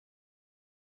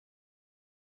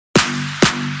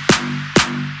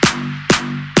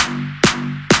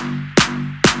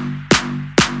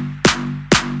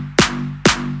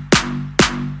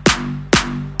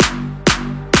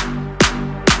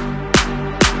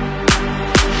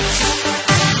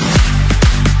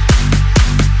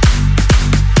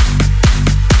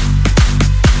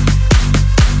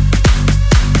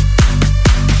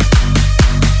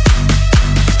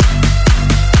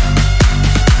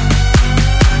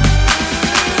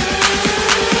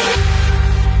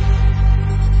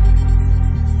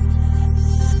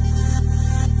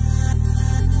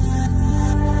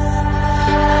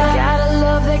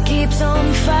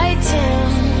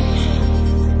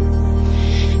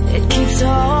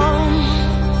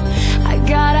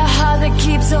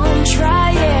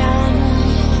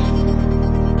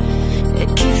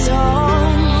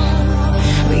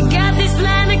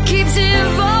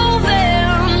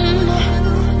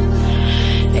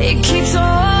it keeps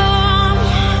on.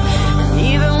 And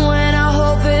even when our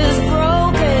hope is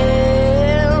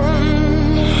broken,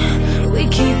 we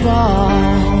keep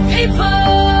on. Keep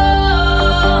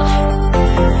on.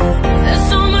 There's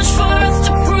so much for us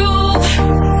to prove,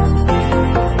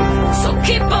 so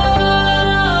keep on.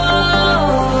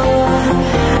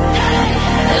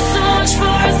 There's so much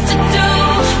for us to do,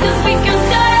 'cause we can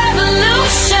start a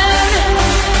revolution.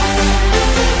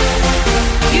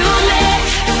 You and me,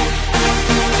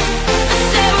 I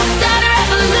said we'll start a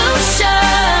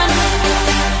revolution.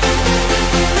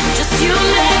 Just you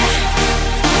and me.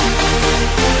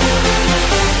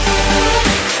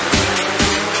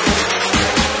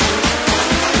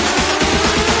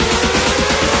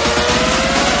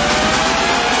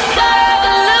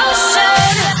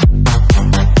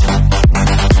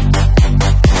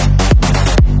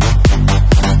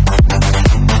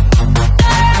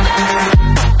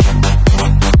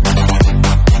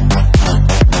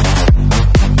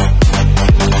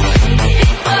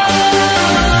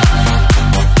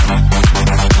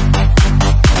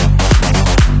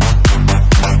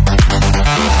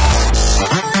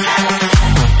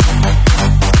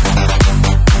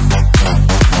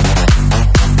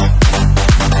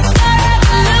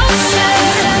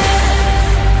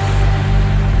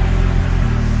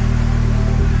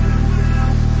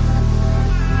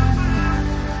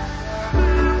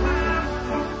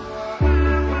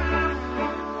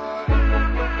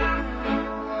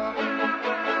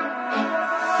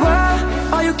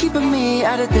 Keeping me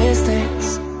at a distance.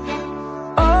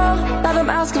 All that I'm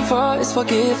asking for is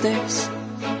forgiveness.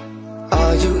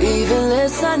 Are you even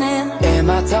listening? Am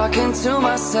I talking to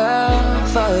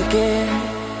myself again?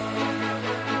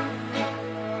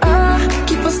 I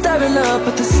keep on staring up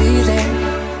at the ceiling,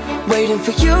 waiting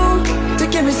for you to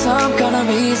give me some kind of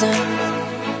reason.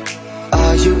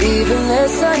 Are you even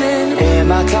listening? Am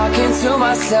I talking to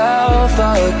myself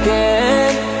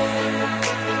again?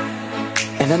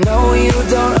 And I know you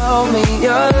don't owe me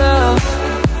your love,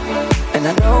 and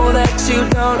I know that you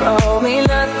don't owe me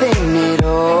nothing at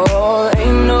all.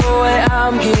 Ain't no way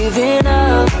I'm giving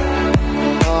up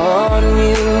on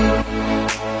you.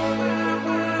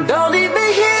 Don't leave me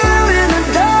here in the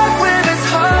dark where it's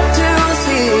hard to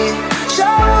see.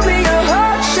 Show me your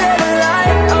heart, shed a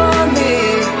light on me.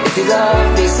 If you love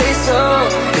me, say so.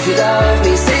 If you love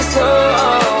me, say so.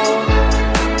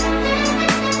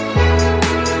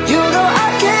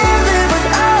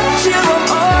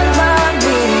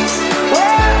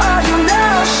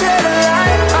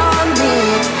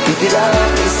 If you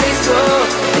love me, say so.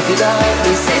 If you love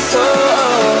me, say so.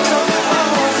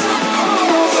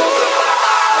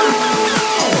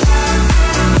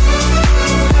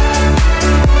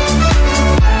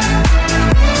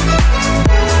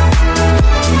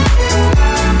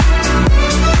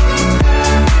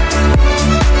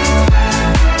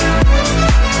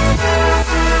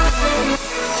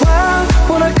 Well,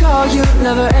 when I call you,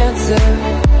 never answer.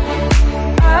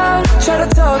 I try to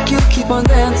talk, you keep on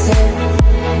dancing.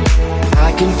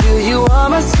 I can feel you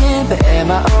on my skin, but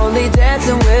am I only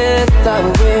dancing with the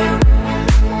wind?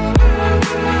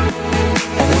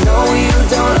 And I know you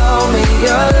don't owe me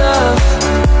your love,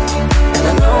 and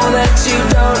I know that you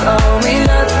don't owe me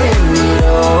nothing at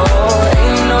all.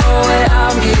 Ain't no way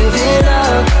I'm giving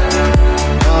up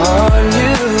on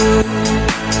you.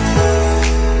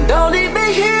 Don't leave me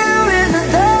here in the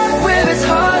dark where it's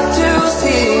hard to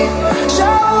see.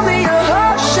 Show me your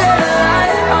heart, shed a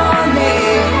light on me.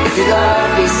 If you love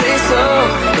me, say so.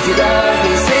 If you love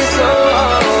me, say so.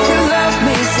 If you love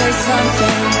me, say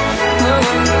something.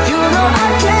 You know I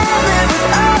can't live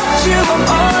without you. I'm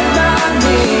on my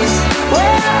knees.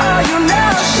 Where are you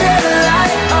now? Shed a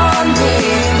light on me.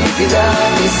 If you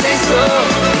love me, say so.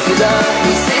 If you love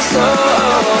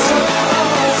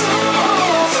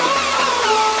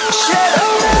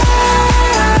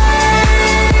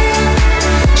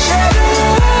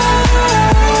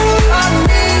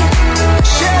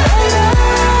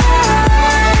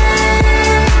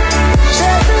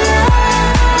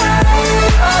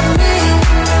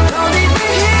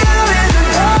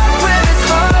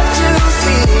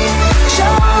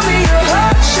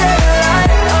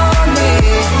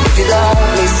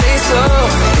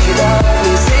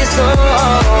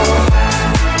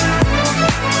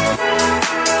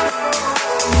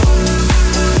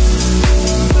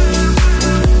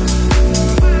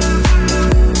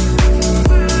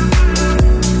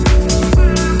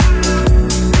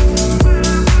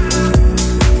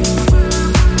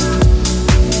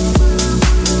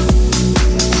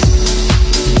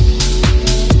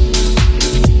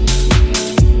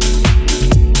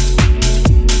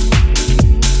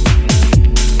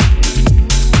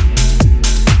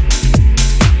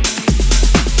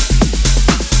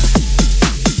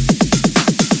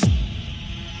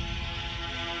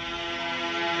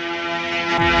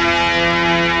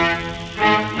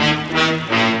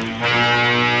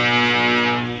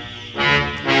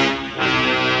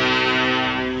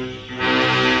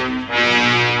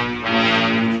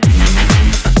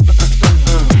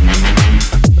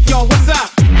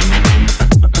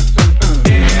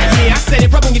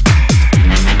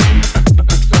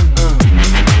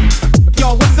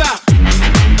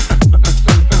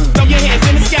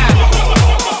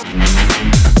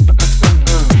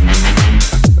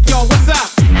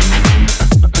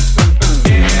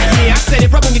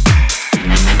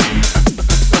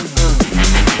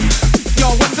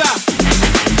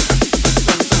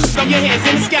your hands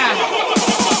in the sky.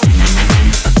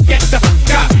 Get the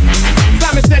fuck up.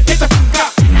 Simon said, get the fuck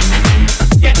up.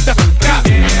 Get the fuck up.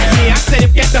 Yeah, I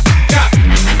said, get the fuck up.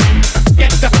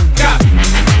 Get the fuck up.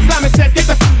 Simon said, get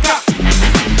the fuck up.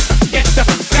 Get the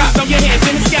fuck up. Throw your hands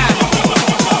in the sky.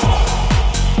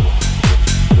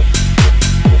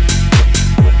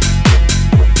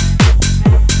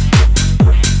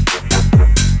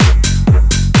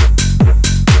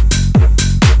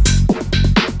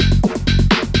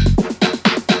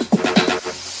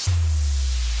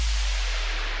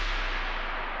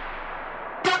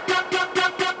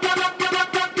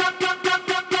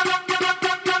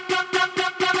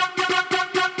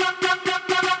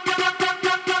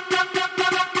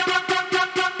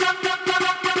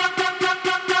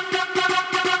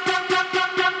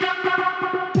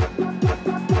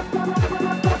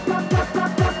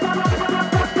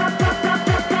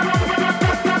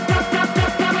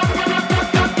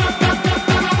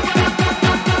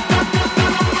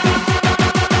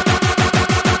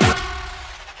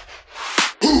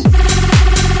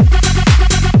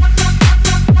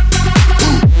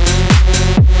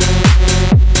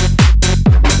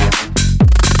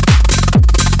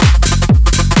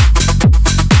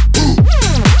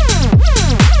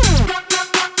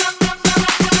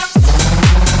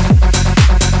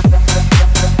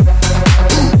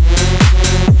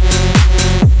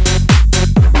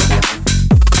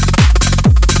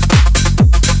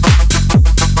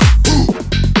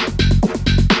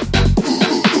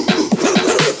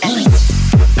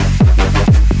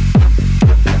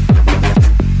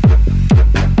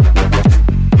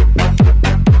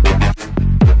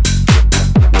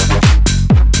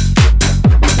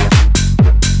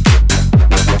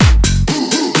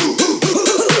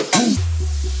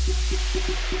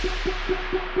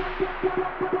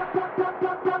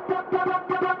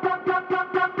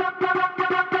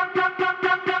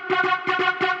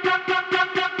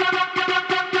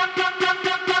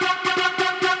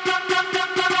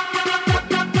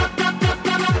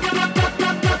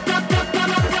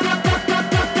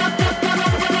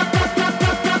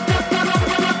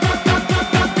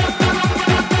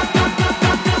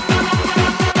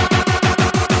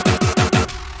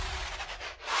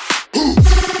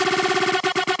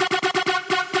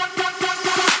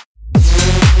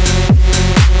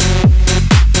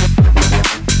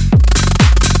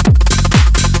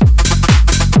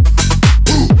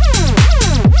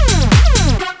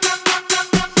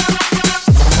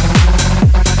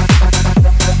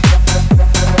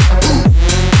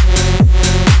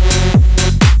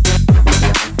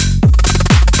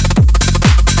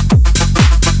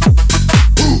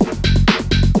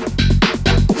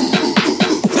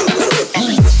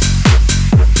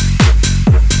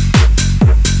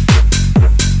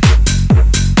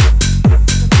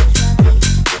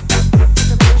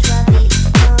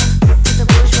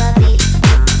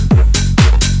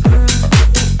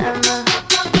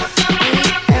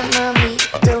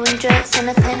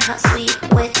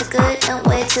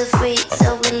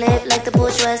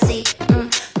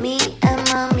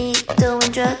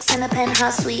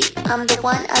 I'm the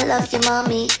one, I love you,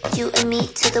 mommy. You and me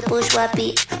to the bourgeois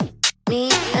beat.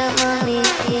 Me and mommy,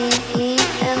 me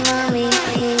and mommy,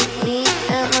 me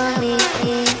and mommy, me and mommy,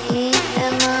 me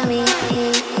and mommy,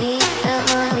 me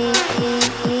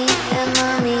and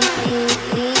mommy,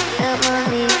 me and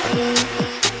mommy,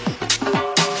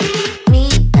 me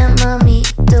and mommy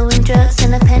doing drugs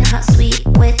in a penthouse suite.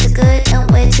 Way too good and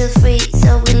way too free,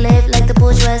 so we live like the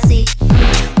bourgeoisie.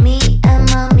 Me and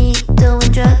mommy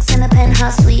doing drugs in a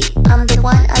penthouse suite. I'm the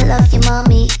one, I love you,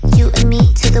 mommy. You and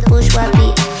me to the bourgeois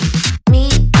beat. Me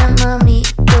and mommy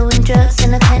doing drugs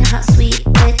in a penthouse suite.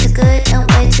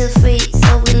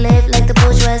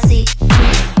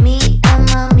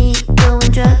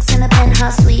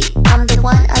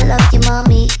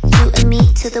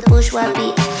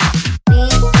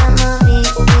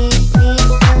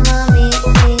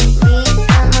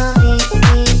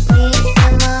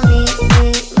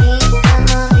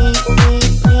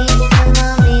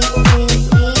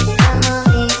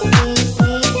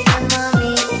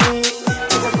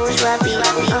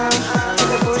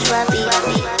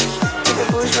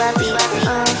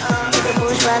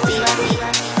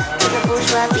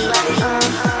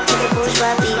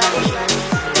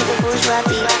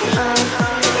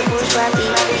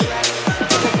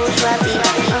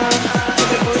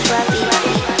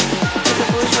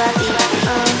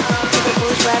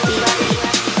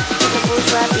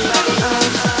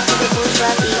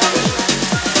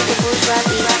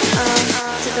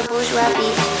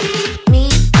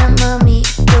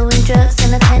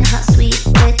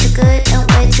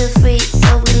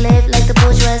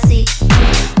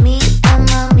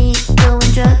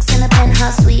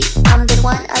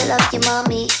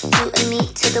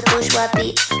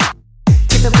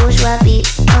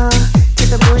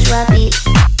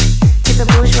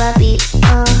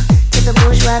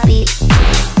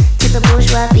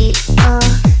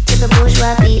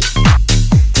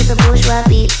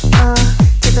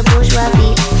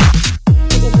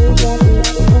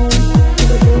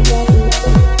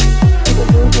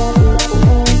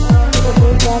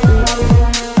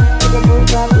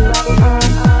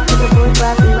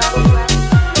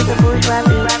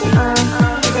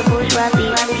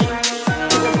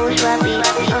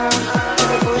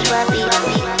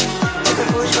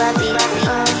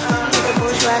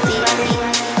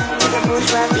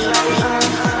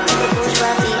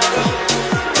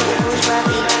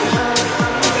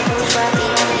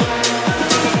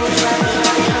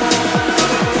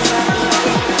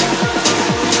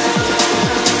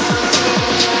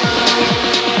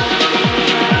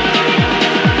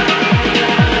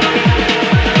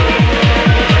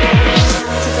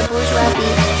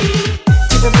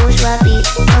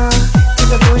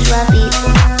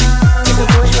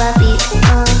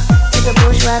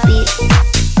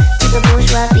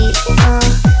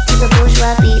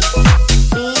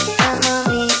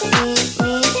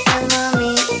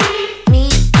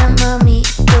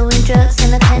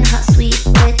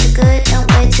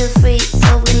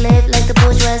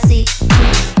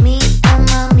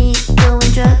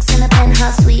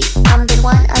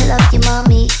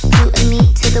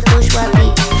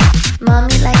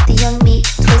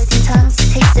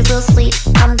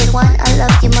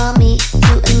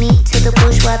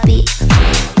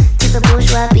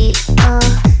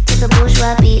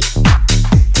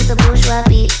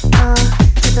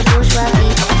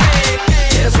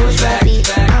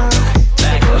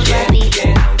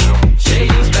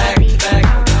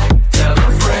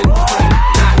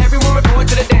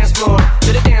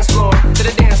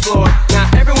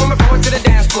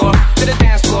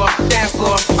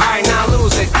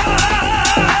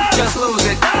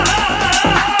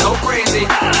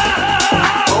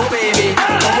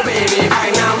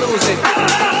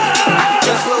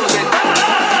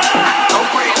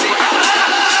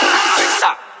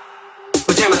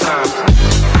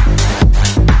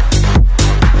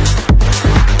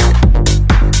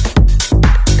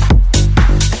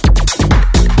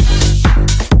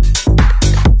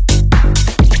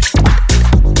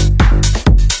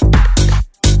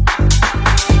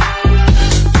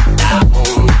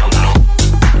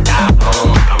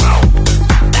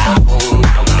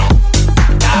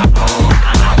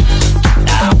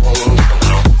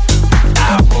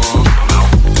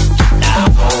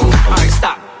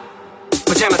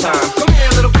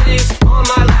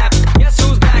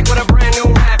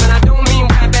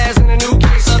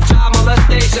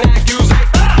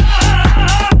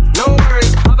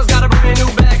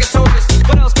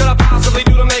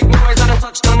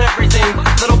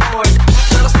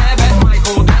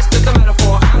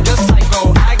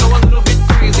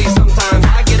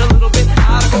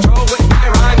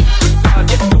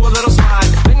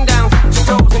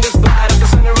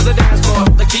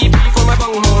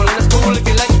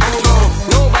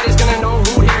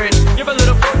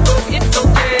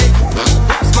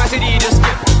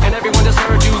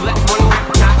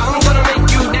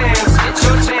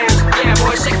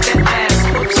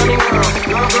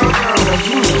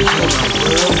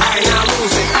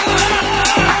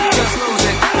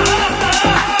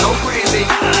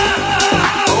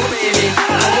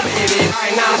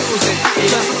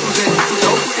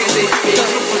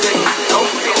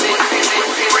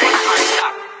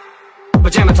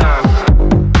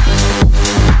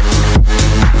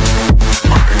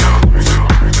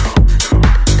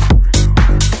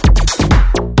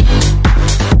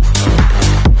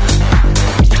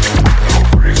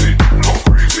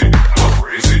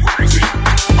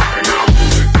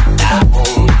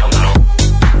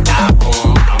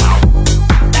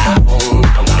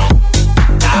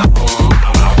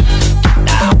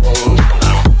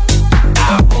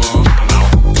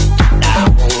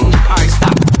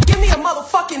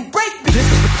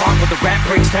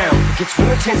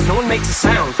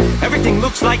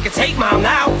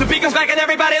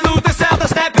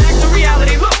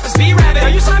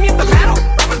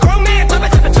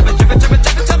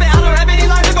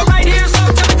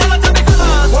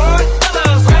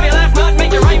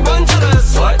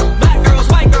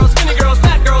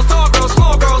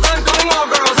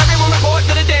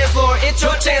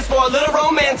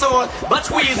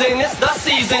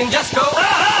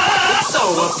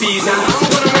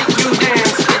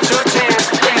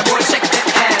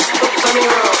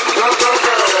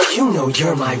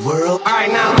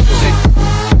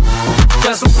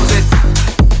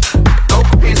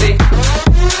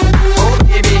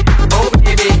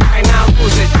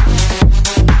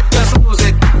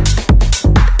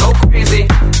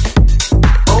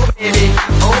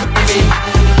 Oh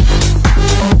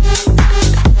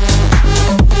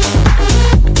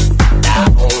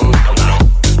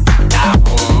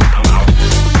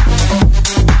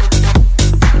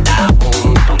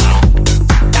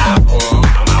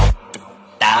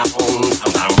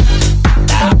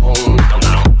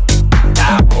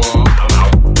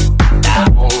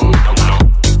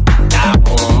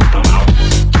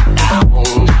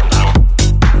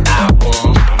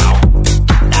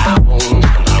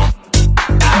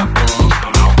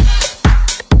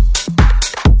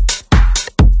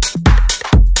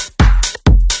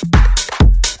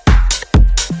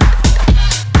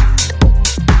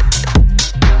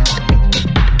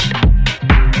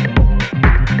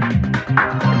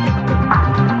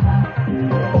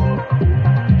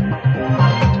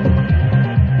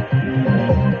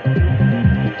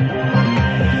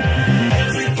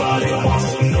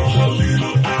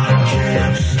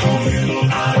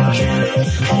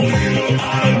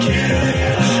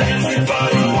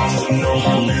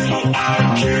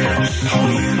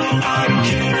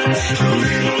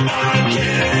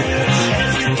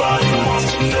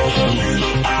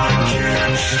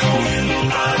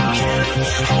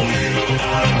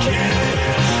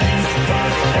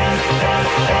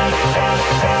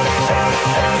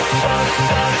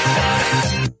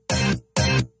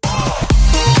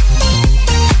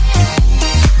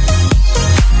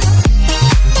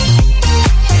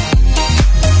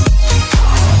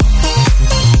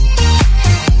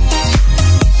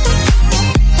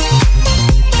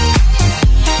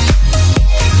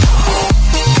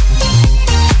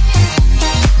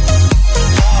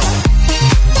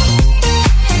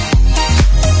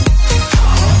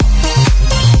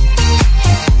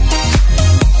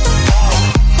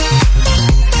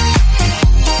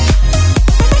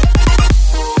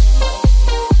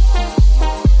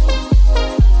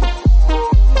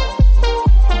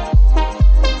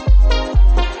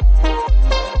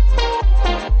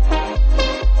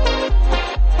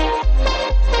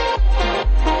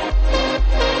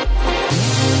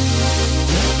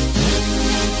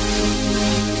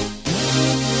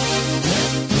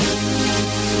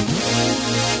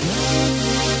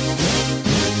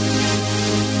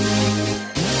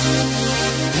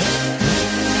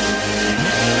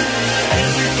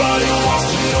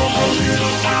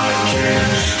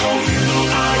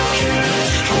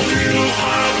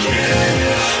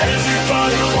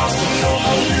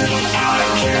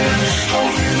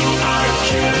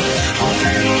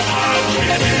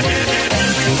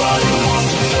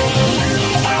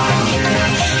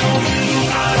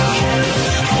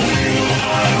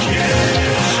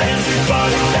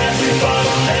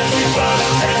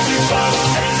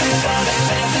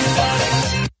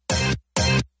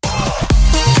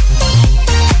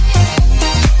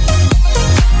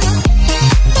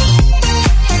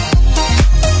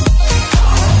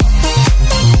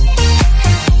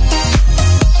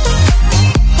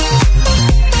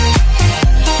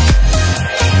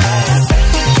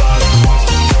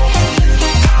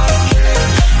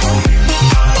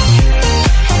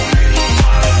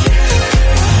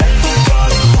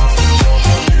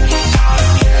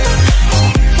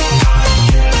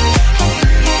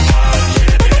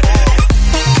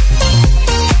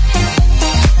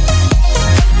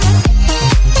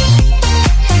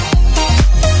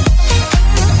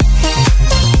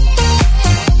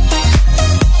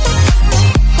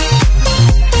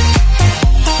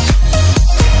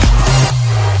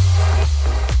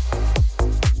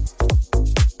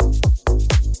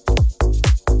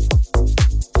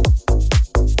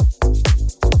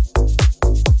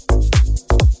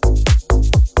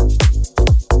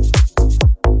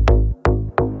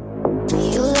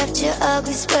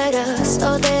ugly sweater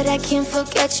so that I can't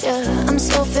forget you. I'm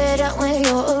so fed up when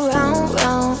you're around,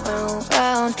 round, round,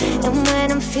 round. And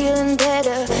when I'm feeling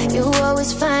better, you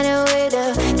always find a way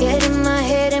to get in my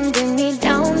head and bring me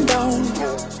down, down.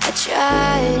 I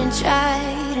tried and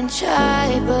tried and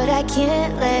tried, but I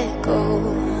can't let go.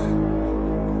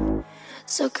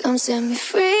 So come set me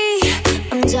free.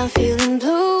 I'm done feeling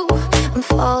blue. I'm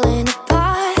falling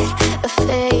apart. A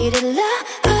faded love.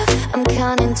 I'm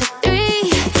counting to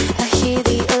 3. I hear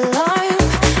the alarm.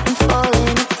 I'm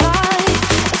falling apart.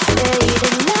 A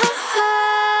faded love.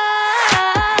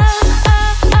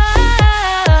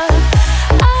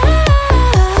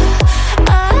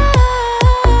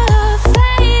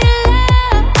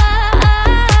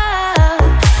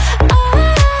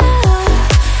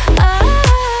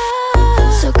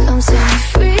 So come set me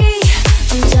free.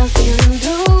 I'm done feeling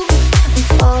blue. I'm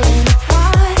falling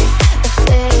apart. A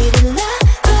faded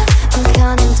love. I'm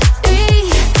counting to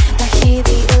 3. I hear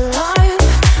the alarm.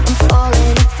 I'm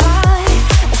falling apart.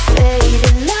 A faded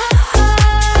love.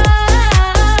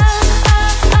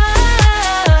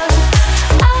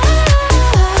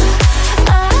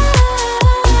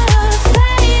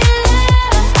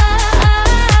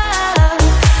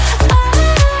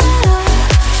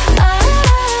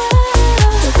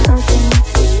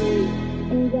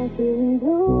 I'm done feeling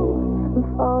blue. I'm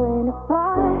falling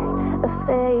apart. A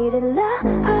faded love.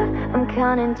 I'm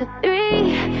counting to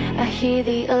 3. I hear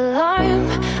the alarm.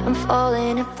 I'm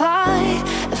falling apart.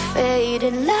 A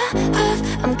faded love.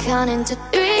 I'm counting to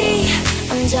 3.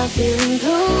 I'm done feeling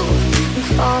blue. I'm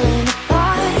falling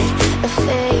apart. A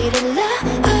faded love.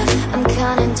 I'm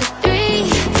counting to 3.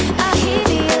 I hear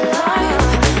the alarm.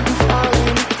 I'm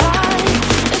falling apart.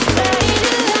 A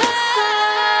faded love.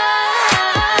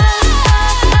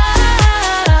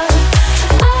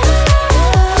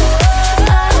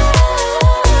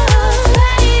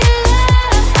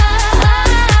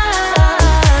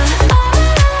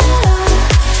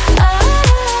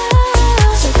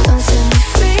 So come set me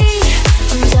free.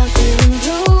 I'm done feeling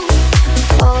blue. I'm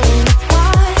falling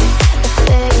apart. A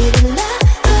faded love.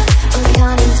 I'm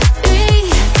counting to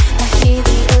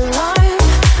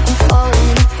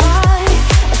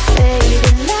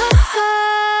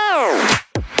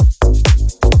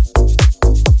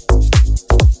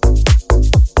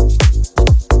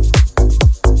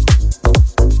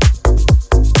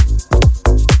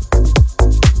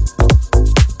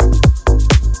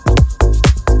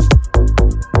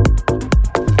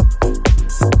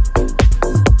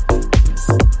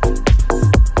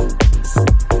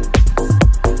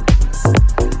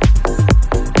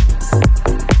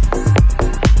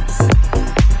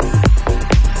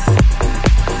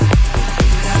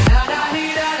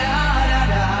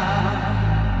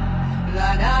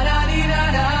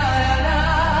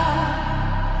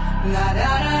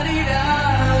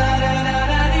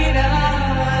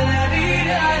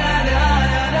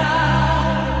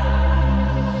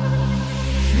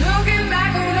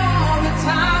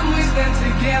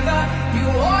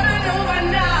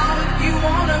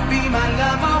be my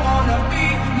love, I wanna be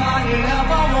my love,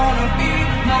 I wanna be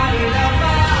my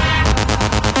lover.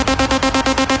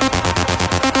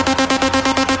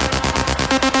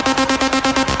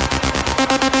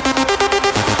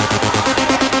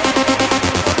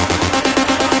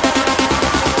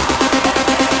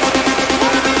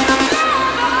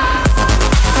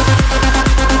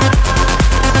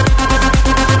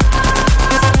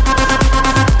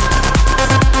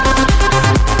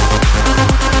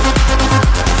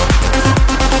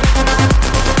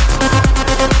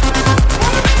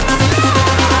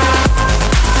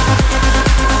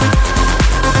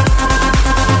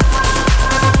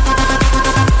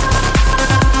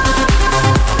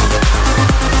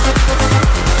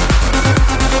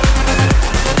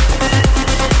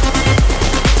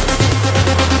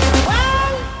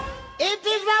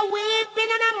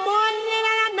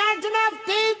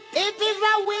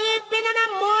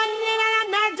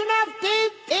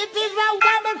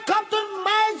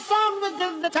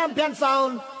 Champion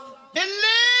sound. This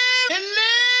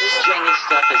Chinese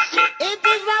stuff is sick. It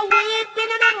is a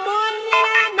weeping in the morning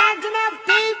and a gnashing of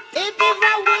teeth. It is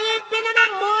a weeping in the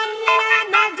morning and a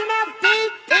gnashing of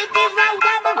teeth. It is a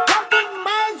double talking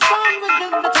my song, which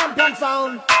is the champion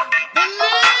sound.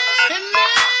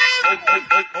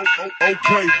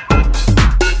 okay.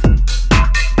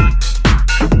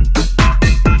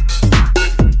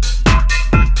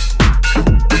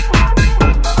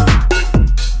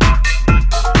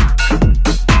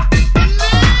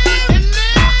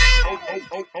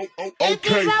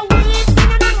 Okay.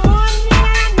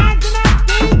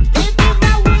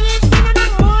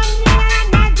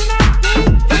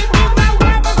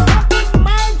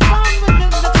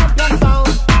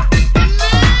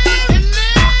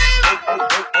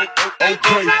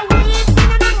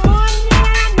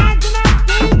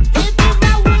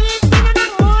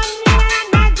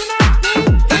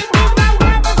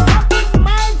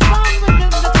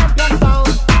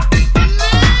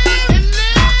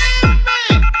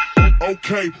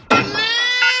 Okay. Believe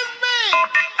me,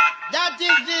 that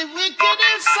is the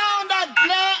wickedest sound that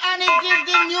play, and it is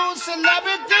the new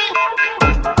celebrity.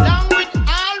 Down with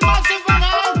all massive and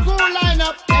all cool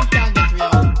lineup, them can't get me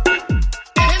out.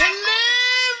 Believe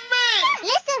me.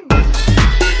 Listen.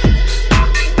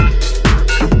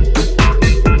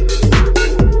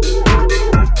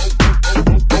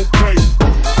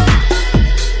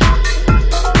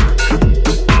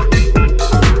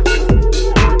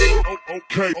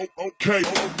 Okay. Okay. Okay.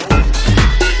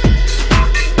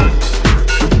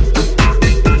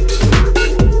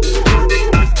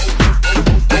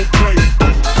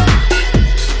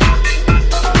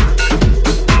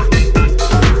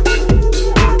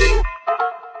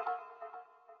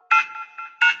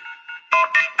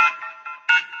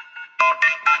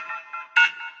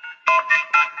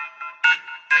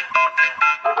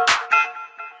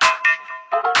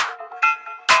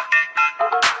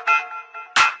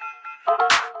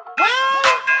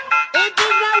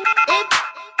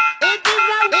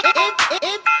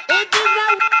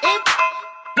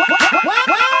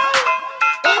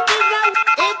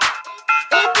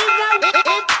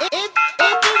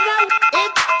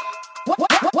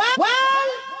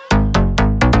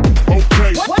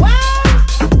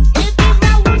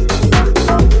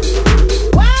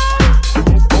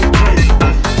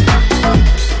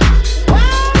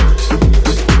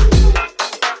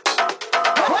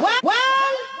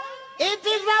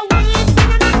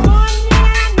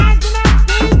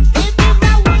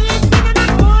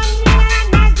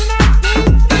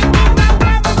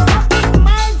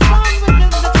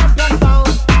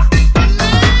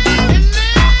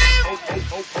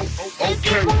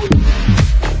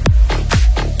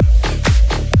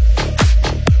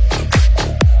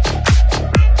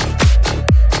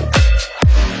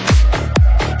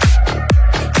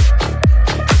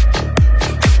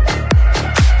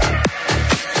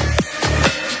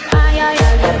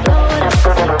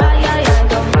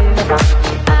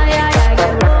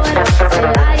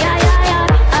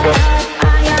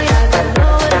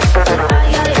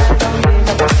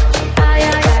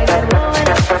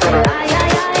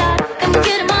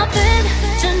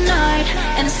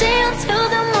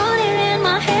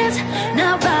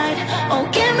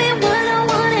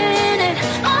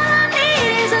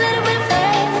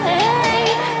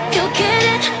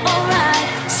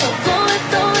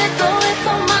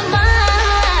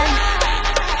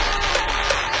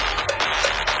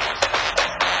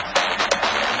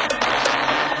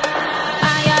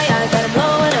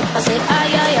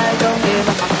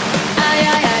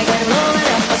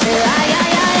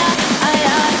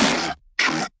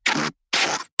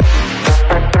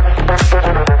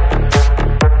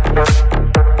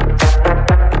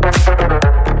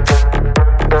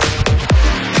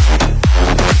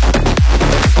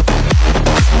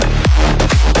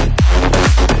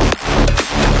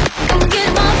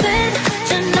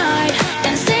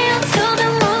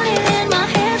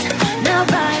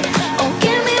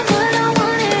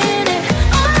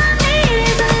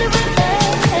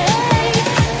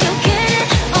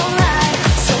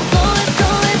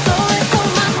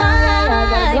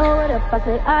 up. I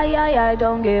said, I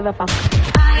don't give a fuck.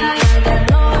 Then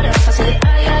blow it up. I said,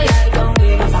 I don't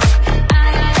give a fuck.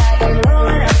 Then blow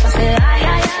it up. I said,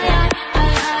 I